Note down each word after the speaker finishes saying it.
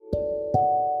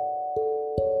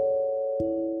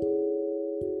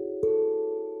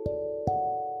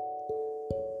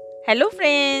Hello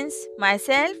friends,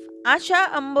 myself Asha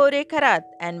Ambore Kharat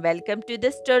and welcome to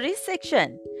the story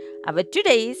section. Our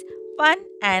today's fun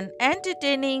and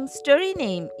entertaining story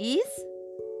name is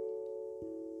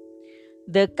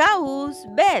The Cow's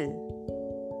Bell.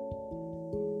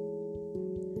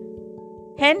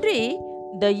 Henry,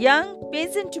 the young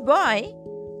peasant boy,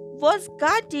 was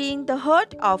guarding the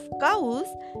herd of cows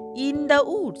in the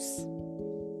woods.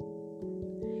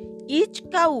 Each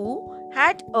cow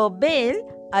had a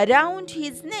bell around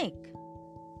his neck,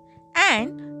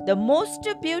 and the most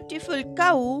beautiful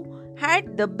cow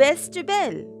had the best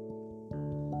bell.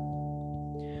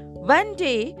 One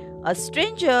day, a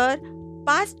stranger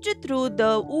passed through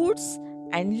the woods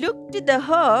and looked at the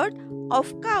herd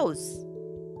of cows.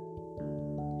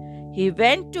 He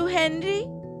went to Henry.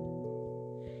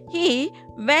 He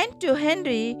went to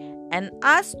Henry and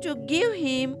asked to give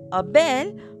him a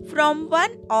bell from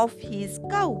one of his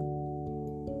cows.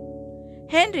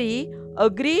 Henry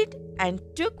agreed and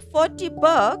took 40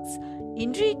 bucks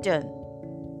in return.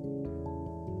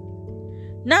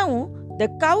 Now the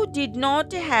cow did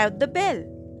not have the bell.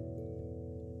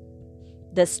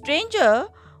 The stranger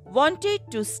wanted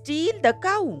to steal the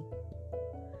cow.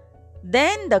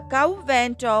 Then the cow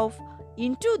went off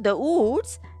into the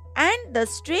woods and the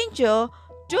stranger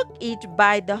took it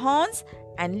by the horns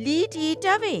and led it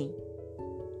away.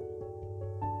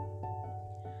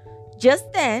 Just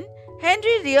then,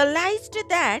 Henry realized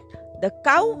that the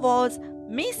cow was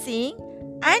missing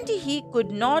and he could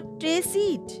not trace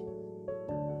it.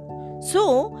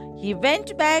 So he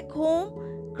went back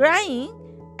home crying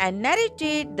and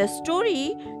narrated the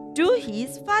story to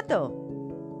his father.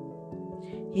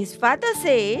 His father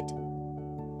said,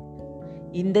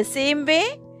 "In the same way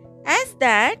as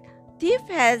that thief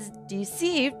has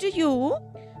deceived you,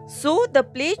 so the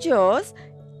pleasures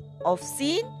of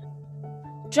sin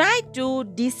try to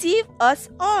deceive us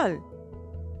all.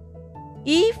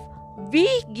 If we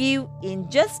give in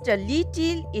just a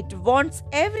little, it wants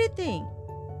everything."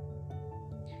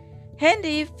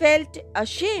 Henry felt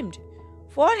ashamed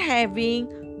for having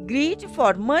greed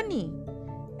for money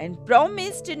and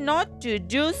promised not to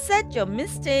do such a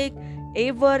mistake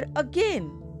ever again.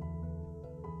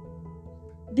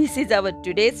 This is our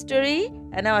today's story,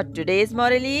 and our today's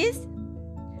moral is: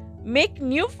 make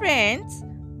new friends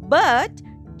but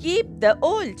keep the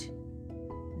old.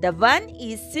 The one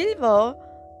is silver,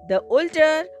 the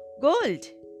older gold.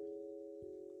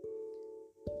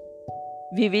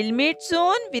 We will meet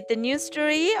soon with a new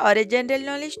story or a general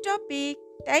knowledge topic.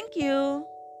 Thank you.